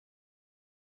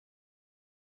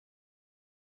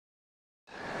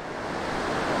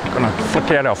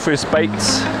flick out our first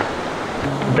baits,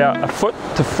 about 1 foot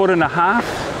to 1.5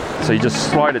 foot. So you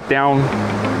just slide it down,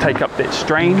 take up that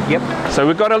strain. Yep. So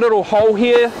we've got a little hole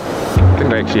here. I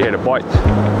think I actually had a bite.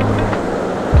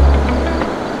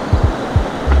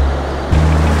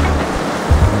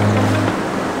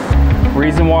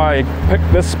 Reason why I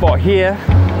picked this spot here.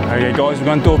 Okay guys, we're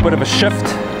going to do a bit of a shift.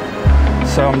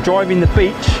 So I'm driving the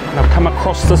beach and I've come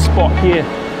across this spot here.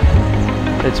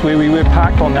 That's where we were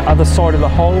parked on the other side of the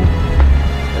hole.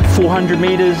 At 400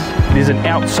 meters, there's an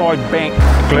outside bank.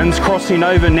 Glynn's crossing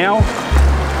over now.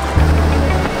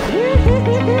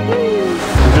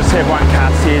 We'll just have one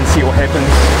cast here and see what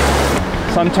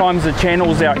happens. Sometimes the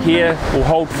channels out here will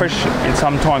hold fish and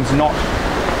sometimes not.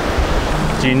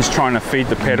 Jen's trying to feed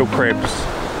the paddle crabs.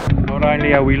 Not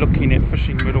only are we looking at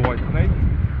fishing Muriwai today,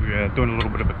 we are doing a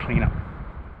little bit of a cleanup.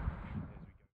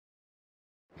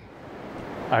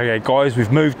 Okay guys,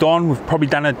 we've moved on. We've probably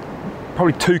done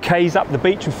probably 2 k's up the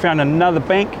beach. We've found another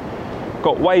bank.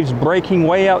 Got waves breaking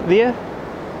way out there.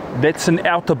 That's an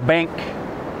outer bank.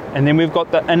 And then we've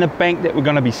got the inner bank that we're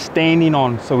going to be standing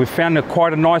on. So we've found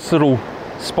quite a nice little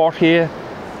spot here.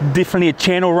 Definitely a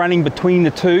channel running between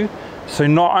the two. So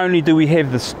not only do we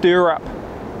have the stirrup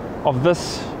of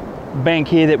this bank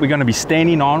here that we're going to be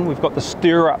standing on, we've got the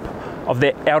stirrup of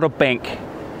that outer bank,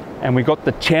 and we've got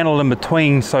the channel in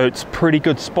between, so it's a pretty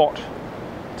good spot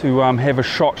to have a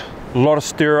shot. A lot of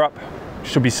stirrup,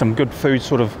 should be some good food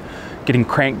sort of getting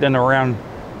cranked in around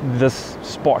this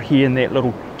spot here in that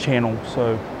little channel.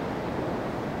 So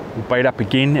we'll bait up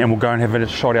again and we'll go and have a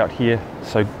shot out here.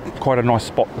 So quite a nice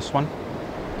spot, this one.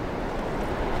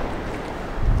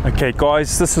 Okay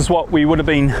guys, this is what we would have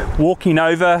been walking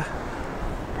over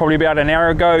probably about an hour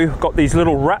ago. Got these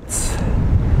little ruts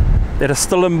that are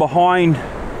still in behind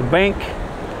the bank.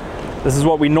 This is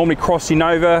what we're normally crossing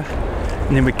over,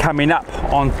 and then we're coming up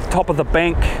on top of the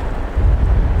bank.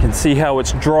 You can see how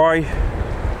it's dry.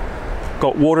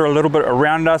 Got water a little bit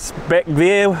around us. Back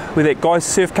there, where that guy's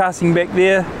surf casting back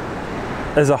there,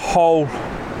 is a hole.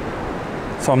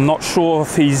 So I'm not sure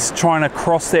if he's trying to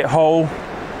cross that hole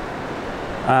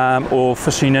or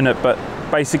fishing in it, but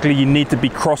basically you need to be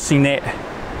crossing that.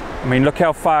 I mean, look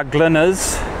how far Glynn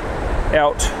is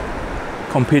out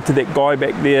compared to that guy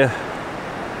back there.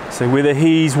 So whether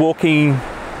he's walking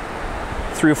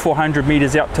 300 or 400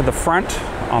 meters out to the front,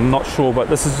 I'm not sure, but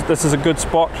this is a good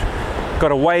spot.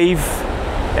 Got a wave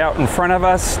out in front of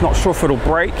us. Not sure if it'll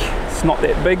break. It's not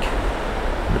that big,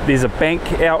 but there's a bank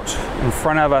out in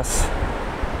front of us,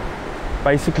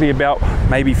 basically about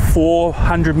maybe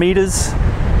 400 meters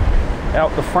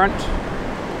out the front,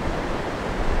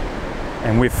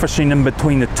 and we're fishing in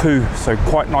between the two, so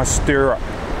quite nice stir up.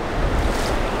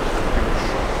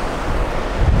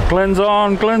 Glynn's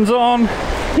on, Glynn's on.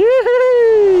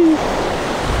 Yee-hee!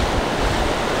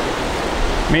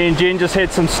 Me and Jen just had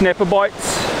some snapper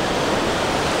bites.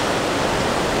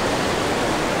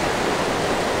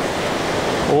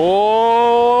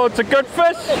 Oh, it's a good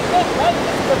fish.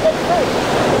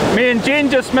 Me and Jen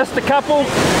just missed a couple.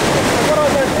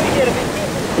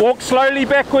 Walk slowly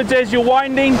backwards as you're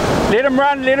winding. Let him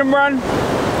run, let him run.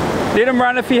 Let him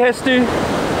run if he has to.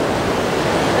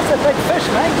 That's a big fish,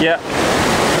 mate. Yeah.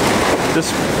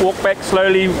 Just walk back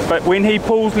slowly, but when he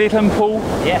pulls, let him pull.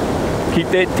 Yeah. Keep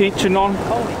that tension on.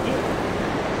 Holy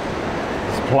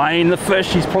yeah. He's playing the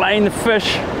fish, he's playing the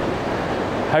fish.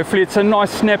 Hopefully it's a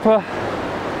nice snapper.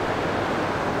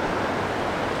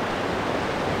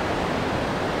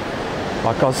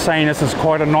 Like I was saying, this is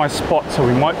quite a nice spot, so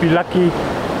we might be lucky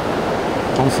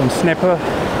on some snapper.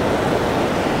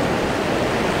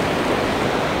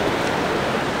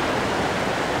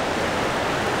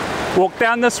 Walk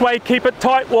down this way, keep it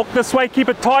tight. Walk this way, keep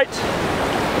it tight.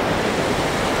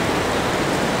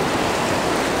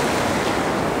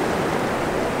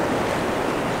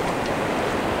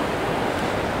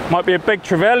 Might be a big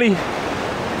trevally.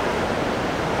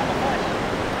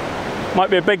 Might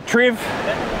be a big trev.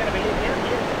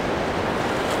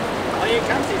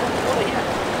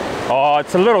 Oh,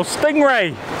 it's a little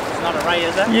stingray. It's not a ray,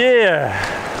 is it? Yeah.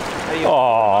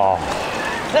 Oh.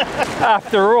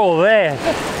 After all that.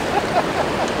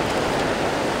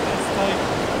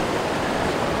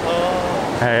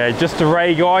 Oh. Hey, just a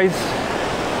ray, guys. I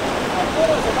thought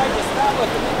it was a ray to start with,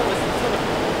 and then it was sort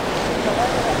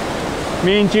of...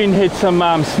 Me and Jen had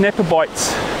some snapper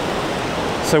bites,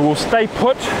 so we'll stay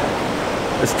put.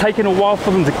 It's taken a while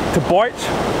for them to bite.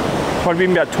 Probably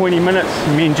been about 20 minutes.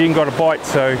 Me and Jen got a bite,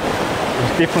 so it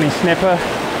was definitely snapper.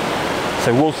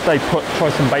 So we'll stay put, try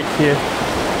some baits here.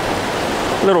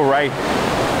 Little ray.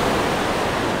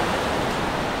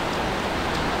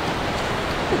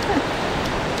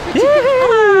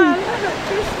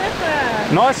 little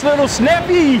snapper. Nice little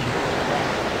snappy.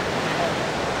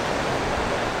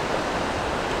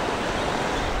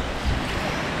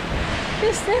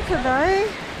 Big snapper though.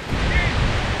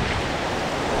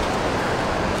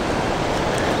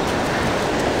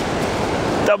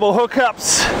 Double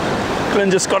hookups.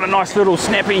 Glynn just got a nice little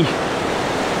snappy.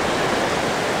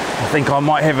 I think I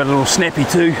might have a little snappy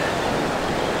too.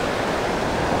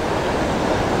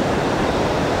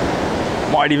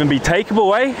 Might even be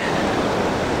takeable, eh?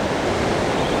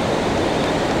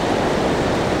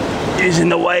 Using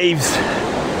the waves.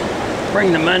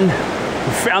 Bring them in.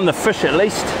 We found the fish at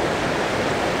least.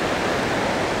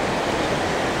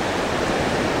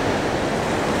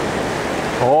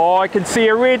 Oh, I can see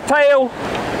a red tail.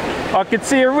 I can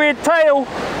see a red tail.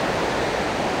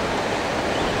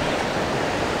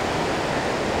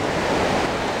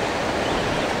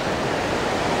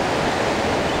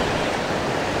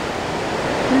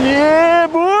 Yeah,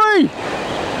 boy.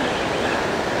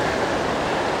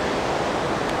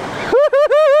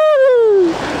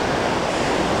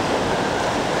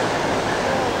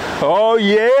 Oh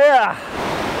yeah.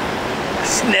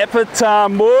 Snapper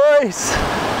time, boys.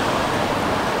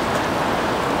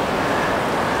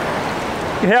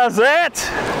 How's that?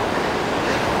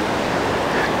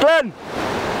 Glynn.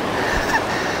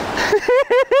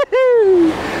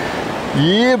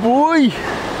 Yeah, boy.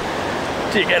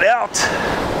 Check it out.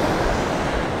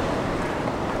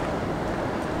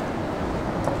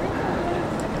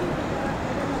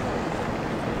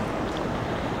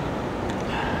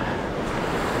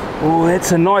 Oh,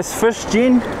 that's a nice fish,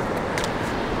 Jen.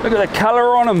 Look at the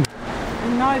colour on him.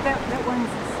 No, that one's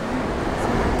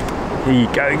the Here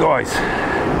you go, guys.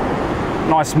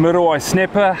 Nice Muriwai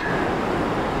snapper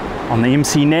on the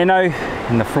MC Nano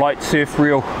and the Flight surf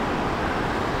reel.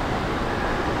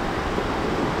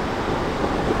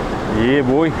 Yeah,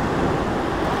 boy.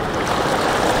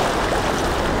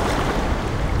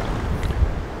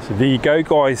 So there you go,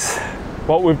 guys.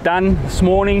 What we've done this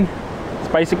morning is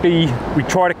basically we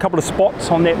tried a couple of spots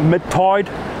on that mid-tide,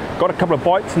 got a couple of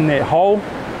bites in that hole.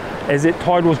 As that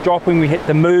tide was dropping, we had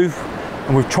to move,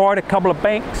 and we've tried a couple of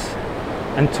banks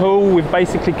until we've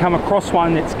basically come across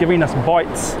one that's giving us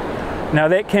bites. Now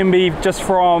that can be just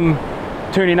from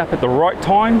turning up at the right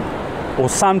time, or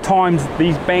sometimes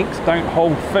these banks don't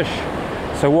hold fish.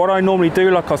 So what I normally do,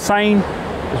 like I was saying,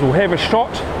 is we'll have a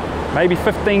shot, maybe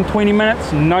 15-20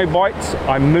 minutes, no bites,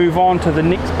 I move on to the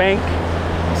next bank.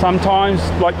 Sometimes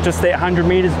like just that 100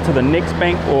 meters to the next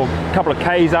bank, or a couple of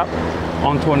Ks up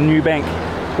onto a new bank.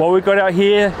 What we've got out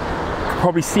here, you can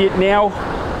probably see it now,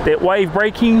 that wave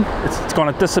breaking, it's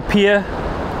going to disappear.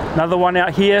 Another one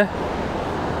out here,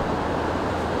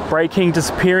 breaking,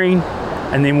 disappearing,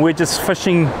 and then we're just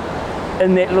fishing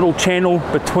in that little channel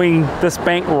between this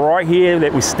bank right here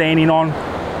that we're standing on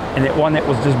and that one that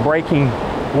was just breaking.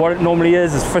 What it normally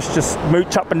is fish just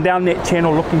mooch up and down that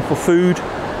channel looking for food,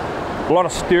 a lot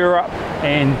of stir up,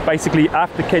 and basically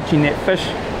after catching that fish,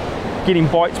 getting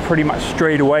bites pretty much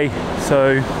straight away.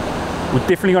 So we're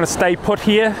definitely going to stay put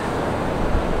here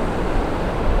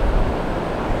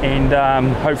and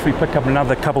hopefully pick up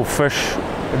another couple fish.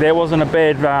 That wasn't a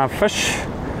bad fish.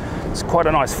 It's quite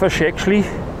a nice fish actually.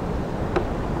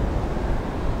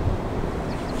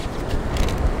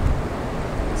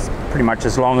 It's pretty much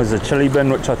as long as a chili bin,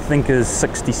 which I think is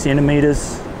 60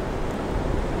 centimeters.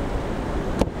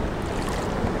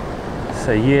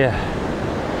 So yeah,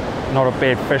 not a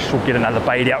bad fish. We'll get another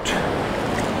bait out,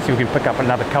 see if we can pick up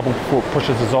another couple before it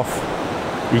pushes us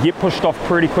off. You get pushed off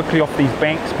pretty quickly off these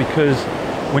banks because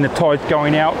when the tide's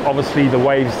going out, obviously the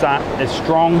waves aren't as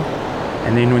strong,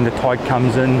 and then when the tide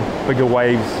comes in, bigger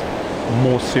waves,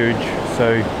 more surge.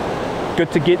 So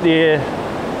good to get there.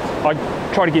 I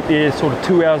try to get there sort of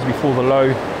 2 hours before the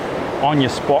low on your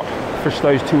spot, fish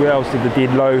those 2 hours to the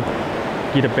dead low,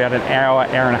 get about an hour,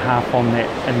 hour and a half on that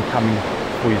incoming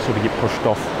before you sort of get pushed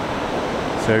off.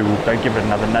 So we'll go give it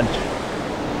another nudge.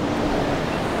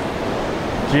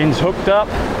 Jen's hooked up.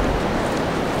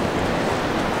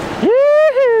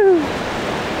 Woohoo!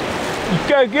 You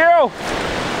go, girl!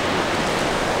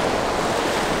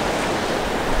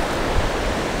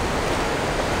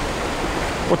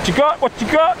 What you got? What you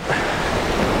got?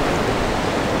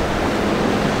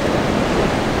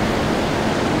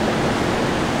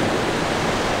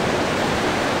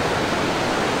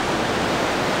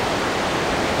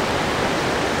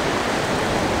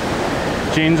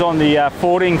 Jen's on the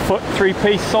 14-foot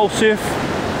 3-piece Soul Surf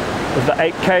with the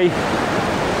 8K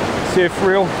surf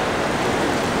reel.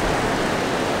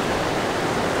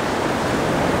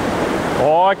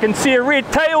 Oh, I can see a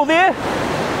red tail there.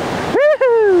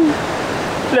 Woohoo!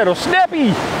 Little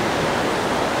snappy.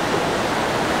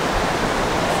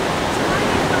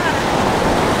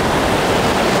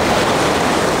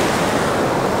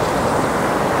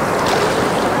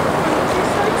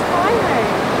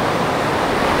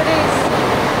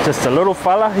 Just a little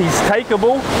fella, he's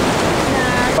takeable,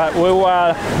 but we'll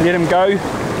let him go.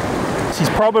 She's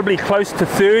probably close to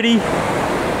 30,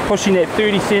 pushing at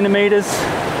 30 centimeters,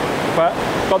 but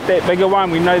got that bigger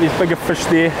one. We know there's bigger fish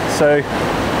there, so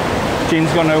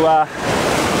Jen's gonna let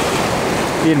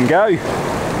him go.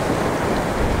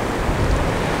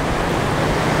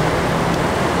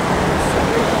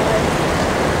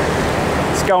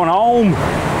 It's going home.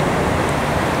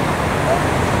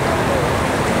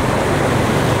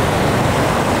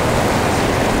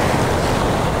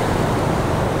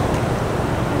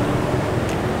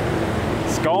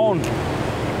 Gone.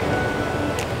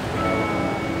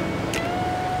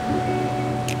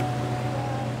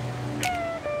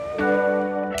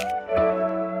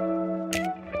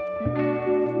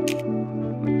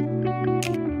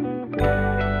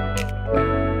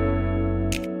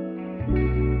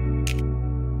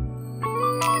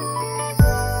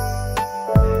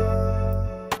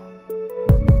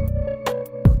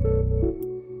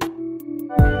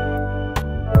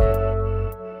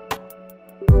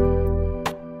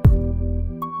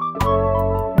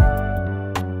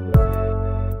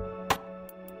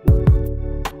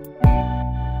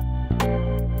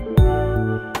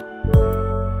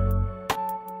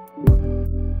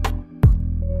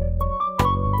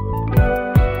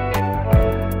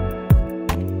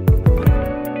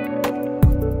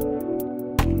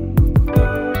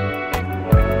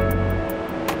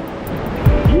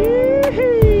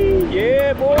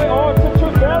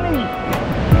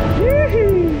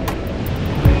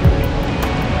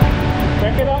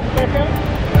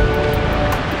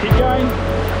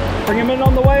 Bring him in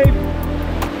on the wave.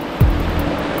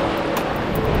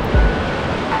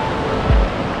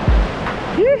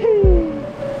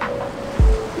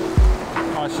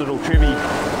 Nice little trimmy.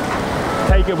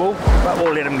 Takeable, but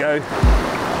we'll let him go.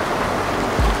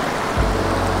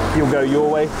 He'll go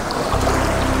your way.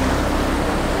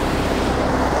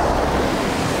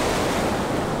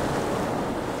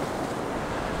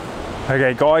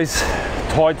 Okay guys,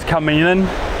 tide's coming in.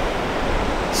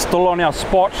 Still on our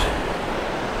spot.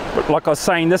 But like I was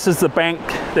saying, this is the bank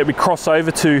that we cross over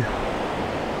to.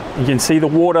 You can see the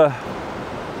water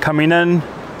coming in.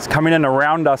 It's coming in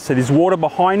around us. So there's water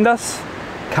behind us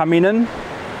coming in,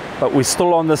 but we're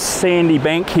still on this sandy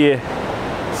bank here.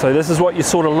 So this is what you're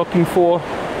sort of looking for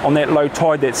on that low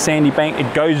tide, that sandy bank.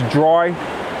 It goes dry.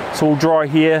 It's all dry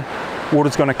here.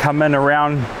 Water's going to come in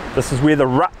around. This is where the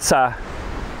ruts are.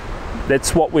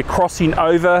 That's what we're crossing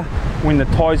over when the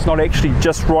tide's not actually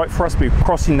just right for us. We're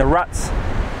crossing the ruts,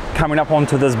 coming up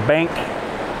onto this bank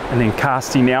and then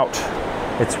casting out.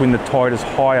 It's when the tide is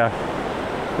higher,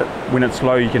 but when it's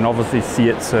low you can obviously see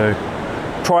it. So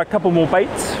try a couple more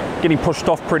baits, getting pushed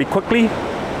off pretty quickly,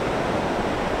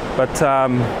 but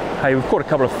hey, we've caught a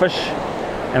couple of fish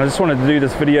and I just wanted to do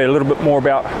this video a little bit more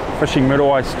about fishing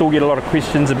Muriwai. I still get a lot of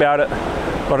questions about it,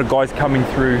 a lot of guys coming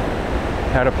through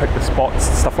how to pick the spots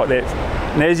and stuff like that.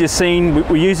 And as you've seen,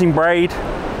 we're using braid.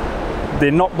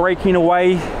 They're not breaking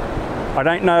away. I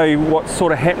don't know what's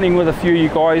sort of happening with a few of you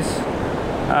guys.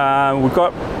 We've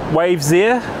got waves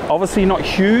there, obviously not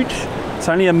huge. It's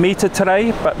only a meter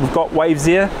today, but we've got waves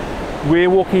there. We're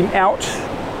walking out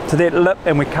to that lip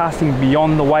and we're casting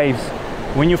beyond the waves.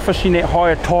 When you're fishing at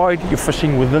higher tide, you're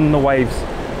fishing within the waves.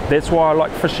 That's why I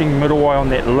like fishing Muriwai on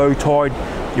that low tide.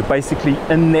 You're basically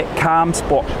in that calm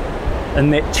spot, in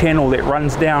that channel that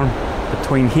runs down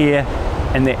between here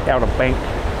and that outer bank.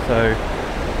 So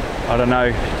I don't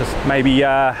know, just maybe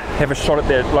have a shot at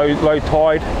that low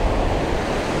tide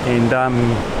and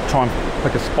try and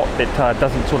pick a spot that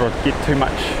doesn't sort of get too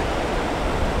much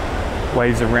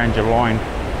waves around your line.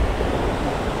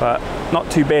 But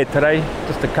not too bad today,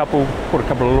 just a couple, caught a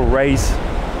couple of little rays.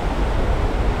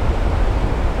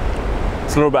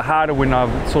 It's a little bit harder when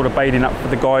I'm sort of baiting up for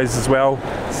the guys as well,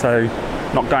 so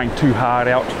not going too hard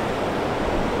out.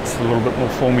 It's a little bit more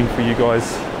forming for you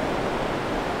guys.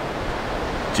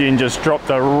 Jen just dropped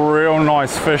a real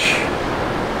nice fish.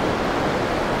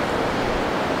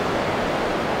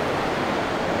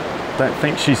 Don't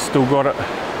think she's still got it.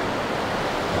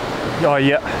 Oh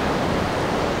yeah.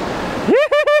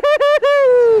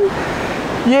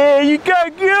 Yeah, you go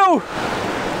girl.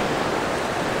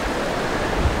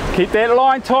 Keep that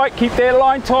line tight, keep that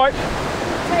line tight.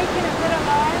 Taking a bit of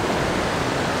line.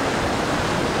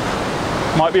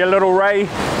 Might be a little ray.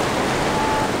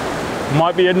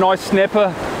 Might be a nice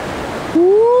snapper.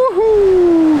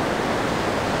 Woohoo!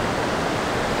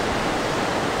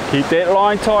 Keep that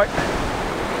line tight.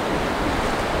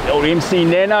 The old MC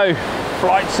Nano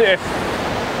flight surf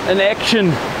in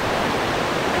action.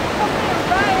 Probably a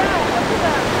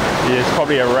ray, Yeah, it's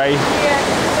probably a ray. yeah,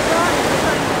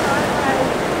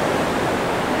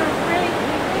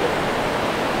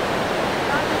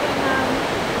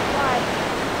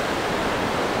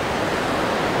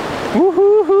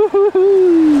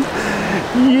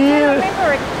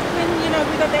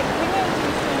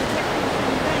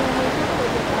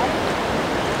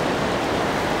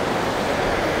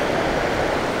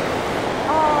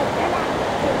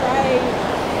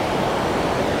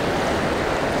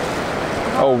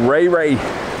 old Ray Ray. Bye.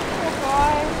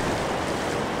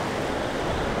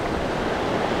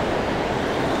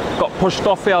 Got pushed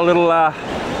off our little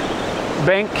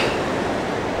bank.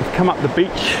 We've come up the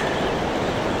beach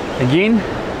again.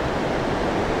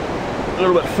 A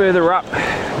little bit further up,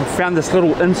 we found this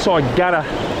little inside gutter.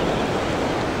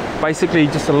 Basically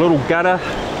just a little gutter.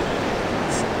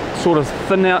 It's sort of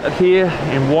thin out here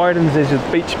and widens as the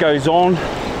beach goes on. So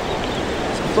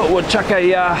I thought we'd chuck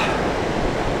a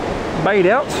bait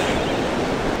out.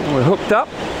 And we're hooked up.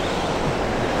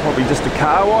 Probably just a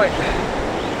KIWI.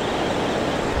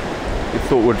 We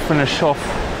thought we'd finish off,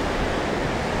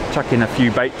 chuck in a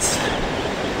few baits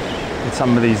in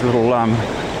some of these little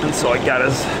inside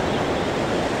gutters.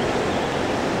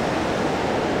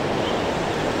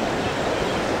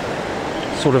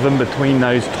 Sort of in between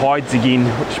those tides again,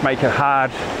 which make it hard.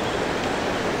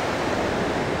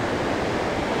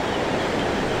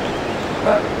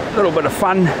 A little bit of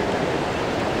fun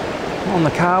on the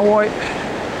KIWI.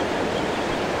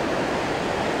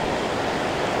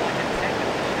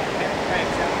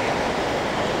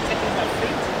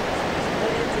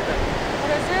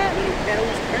 What is it?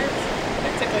 Petals, crabs.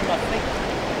 They're tickling my feet.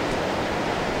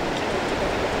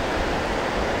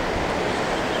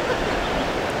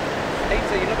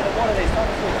 So you look at the water, there's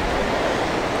dinosaurs.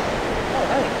 Oh,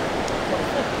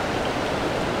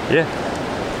 hey. Yeah,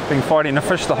 been fighting the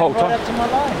fish the whole Right time. up to my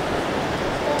line.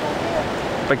 What's going on here?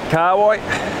 Big KIWI.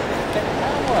 Big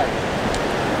KIWI.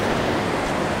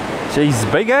 Jeez,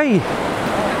 big, eh?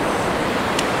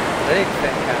 Big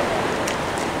fat KIWI.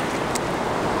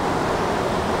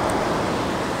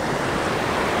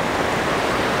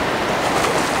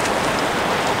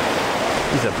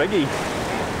 He's a biggie.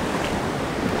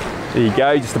 There you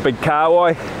go, just a big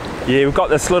KIWI. Yeah, we've got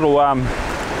this little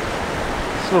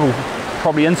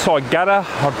probably inside gutter,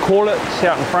 I'd call it. It's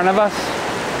out in front of us.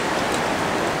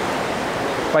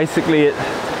 Basically it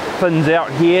thins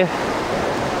out here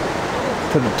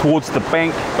towards the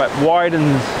bank, but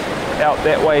widens out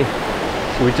that way.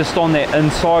 So we're just on that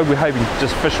inside. We're hoping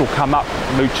just fish will come up,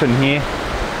 mooch in here.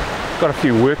 Got a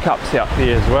few workups out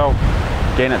there as well.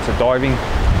 Again, it's a diving.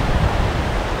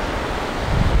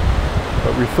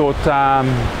 But we thought,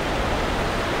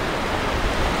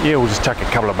 yeah, we'll just chuck a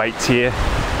couple of baits here,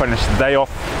 finish the day off,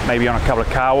 maybe on a couple of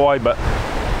KIWI, but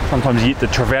sometimes you get the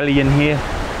trevally in here.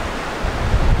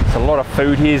 There's a lot of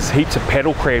food here, there's heaps of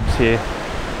paddle crabs here.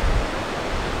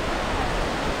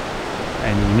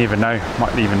 And you never know,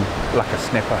 might even luck a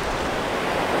snapper.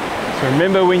 So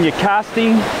remember, when you're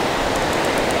casting,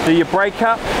 do your break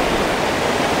up,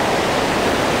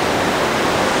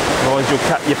 otherwise you'll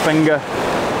cut your finger.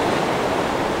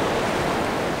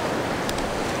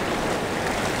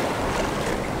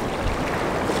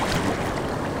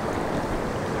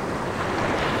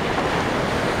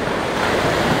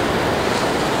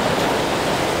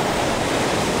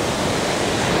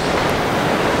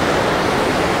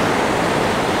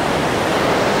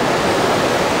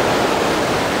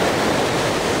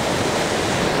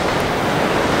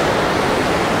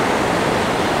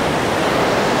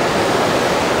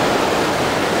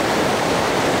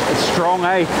 Strong,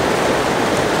 eh?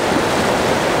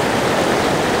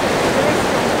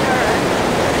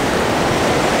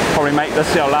 Probably make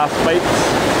this our last baits.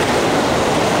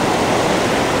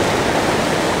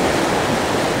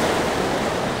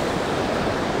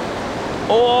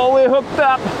 Oh, we're hooked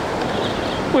up.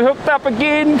 We're hooked up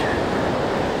again.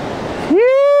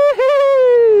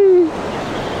 Yee-hee.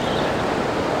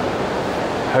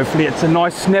 Hopefully it's a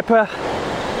nice snapper.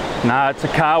 Nah, it's a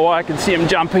KIWI. I can see him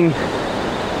jumping.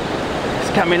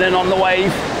 Coming in on the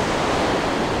wave.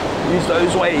 Use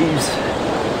those waves.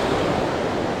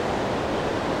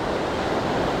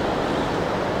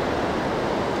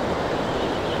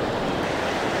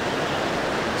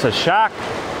 It's a shark.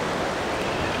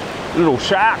 Little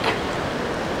shark.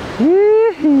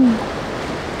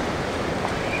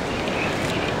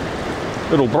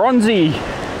 Little bronzy.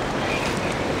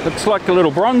 Looks like a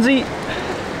little bronzy.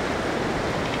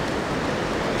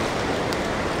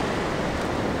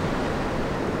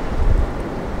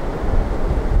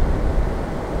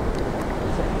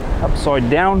 Upside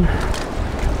down,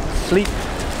 sleep.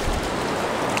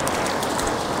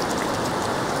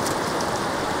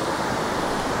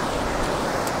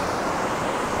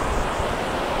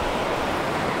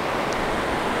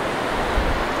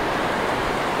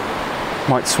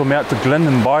 Might swim out to Glynn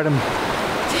and bite him.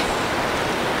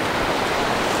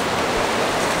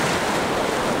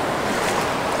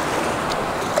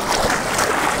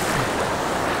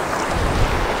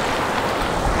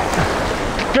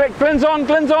 Glenn's on,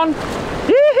 Glenn's on.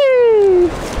 Yee-hee.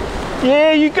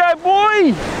 Yeah, you go,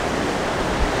 boy.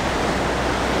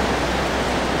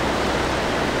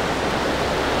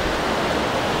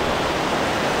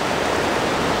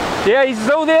 Yeah, he's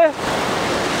still there.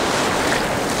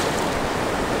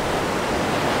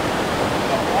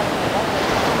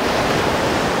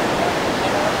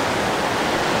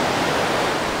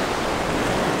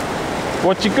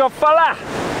 What you got, fella?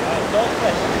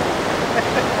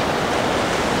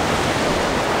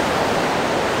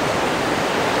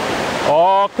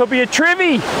 Oh, could be a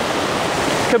trivvy.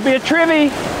 Could be a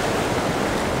trivvy.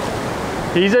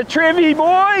 He's a trivvy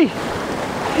boy.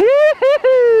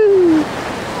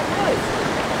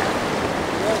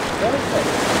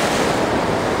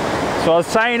 So I was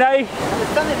saying, eh? There's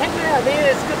something hanging out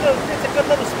there. It's a good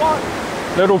little spot.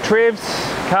 Little Trevs,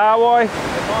 KIWI.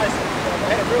 Nice.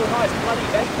 They had a real nice bloody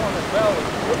bait on as well.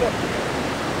 Look at.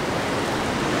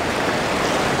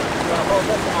 You want to hold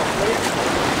this off, please?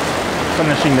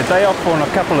 Finishing the day off on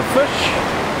a couple of fish.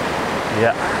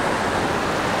 Yeah.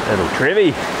 Little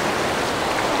Trevy.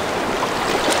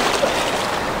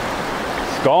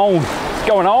 It's gone. It's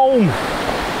going home.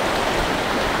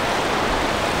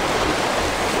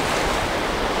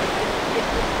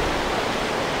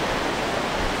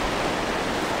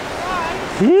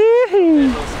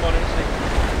 Little spot, actually.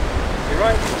 You're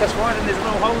right, it's just right in this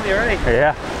little hole there, eh?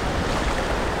 Yeah.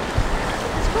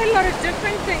 There's quite a lot of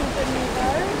different things in there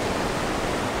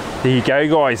though. There you go,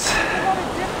 guys. A lot of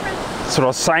different. That's what I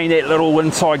was saying, that little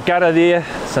inside gutter there.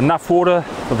 It's enough water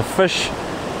for the fish.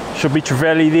 Should be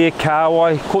trevally there,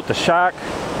 KIWI. Caught the shark.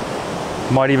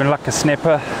 Might even luck a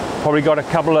snapper. Probably got a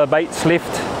couple of baits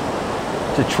left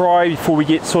to try before we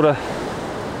get sort of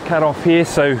cut off here.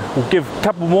 So we'll give a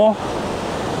couple more.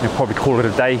 We'll probably call it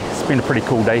a day. It's been a pretty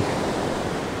cool day.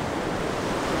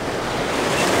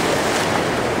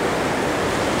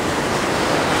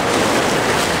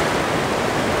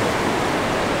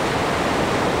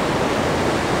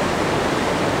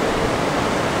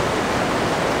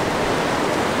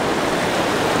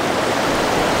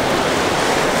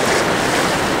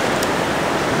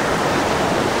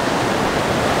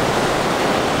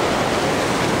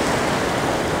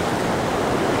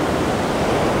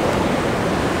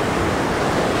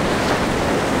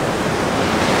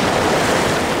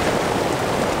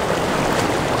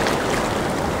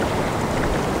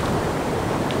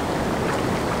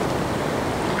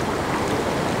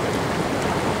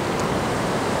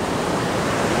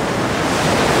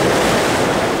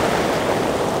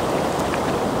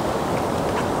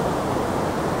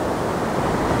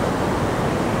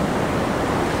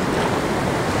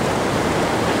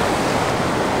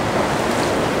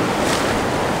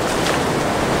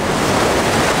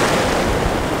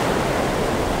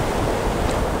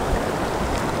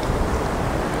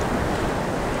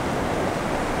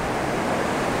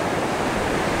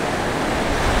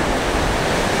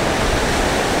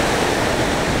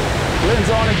 Glynn's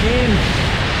on again.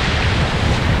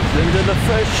 Into the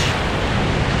fish.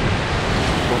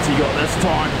 What's he got this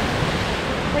time?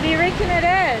 What do you reckon it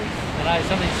is? I know,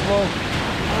 something small.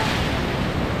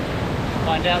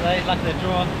 Find out though, luck of the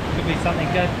draw. Could be something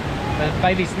good. The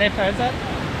baby snapper, is it?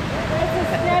 It's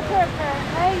a snapper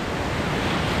apparently.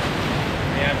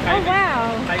 Yeah, Oh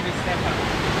wow. baby snapper.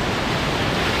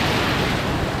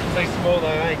 So small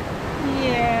though, eh?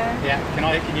 Yeah. Yeah,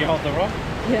 can you hold the rod?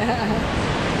 Yeah.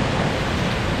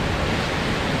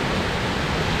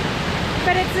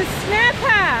 But it's a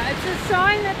snapper. It's a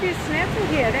sign that there's snapper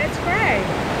here. That's great.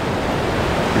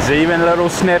 There's even a little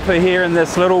snapper here in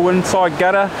this little inside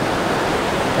gutter.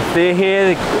 If they're here,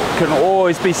 there can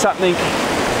always be something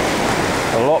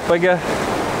a lot bigger.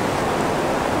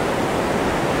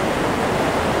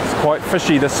 It's quite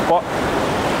fishy, this spot.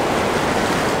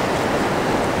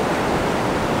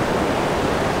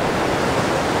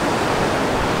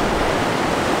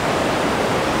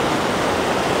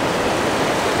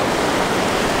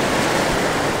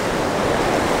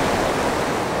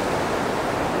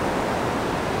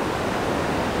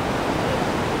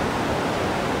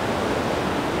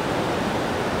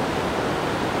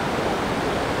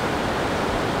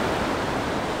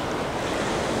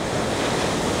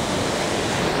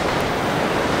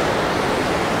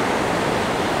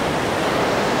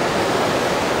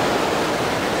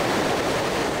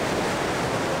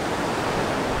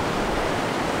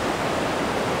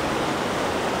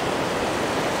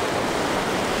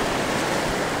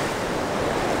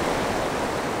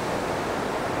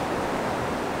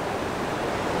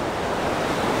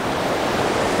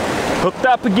 Hooked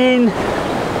up again.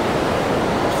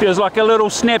 Feels like a little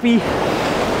snappy.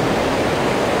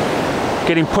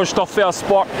 Getting pushed off our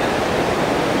spot.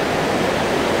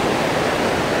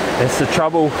 That's the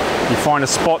trouble. You find a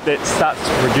spot that starts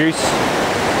to reduce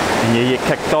and you get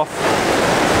kicked off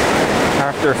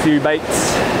after a few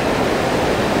baits.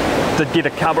 Did get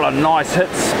a couple of nice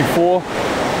hits before.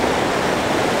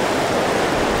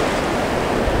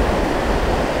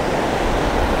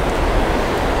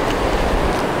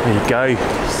 There you go,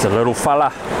 just a little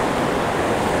fella.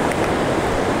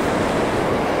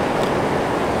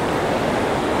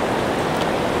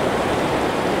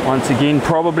 Once again,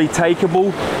 probably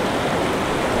takeable.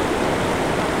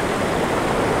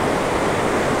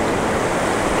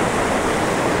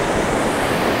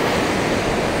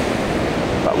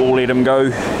 But we'll let him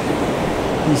go.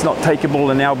 He's not takeable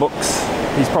in our books.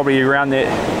 He's probably around that,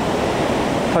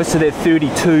 close to that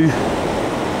 32,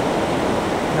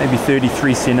 maybe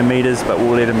 33 centimeters, but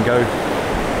we'll let him go.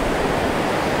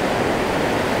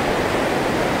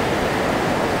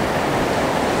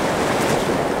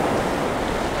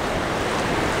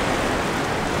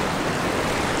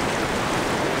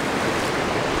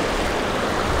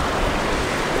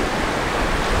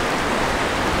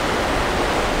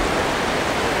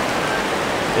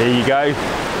 There you go,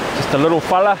 just a little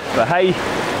fella, but hey,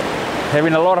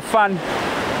 having a lot of fun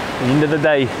at the end of the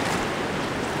day.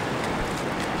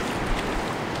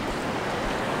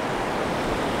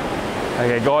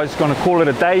 Okay guys, gonna call it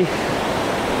a day.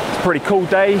 It's a pretty cool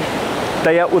day.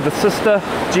 Day out with the sister,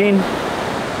 Jen,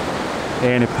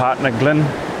 and her partner, Glynn.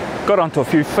 Got onto a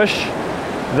few fish.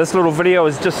 This little video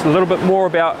is just a little bit more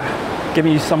about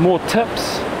giving you some more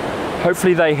tips.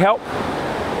 Hopefully they help.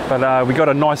 But we got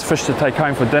a nice fish to take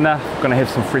home for dinner. We're gonna have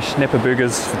some fresh snapper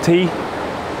burgers for tea.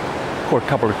 Caught a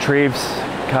couple of trebs,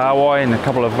 KIWI, and a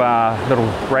couple of little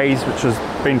rays, which has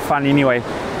been fun anyway.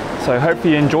 So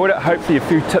hopefully you enjoyed it. Hopefully a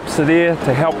few tips are there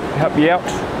to help you out.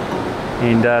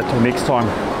 And till next time,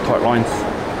 tight lines.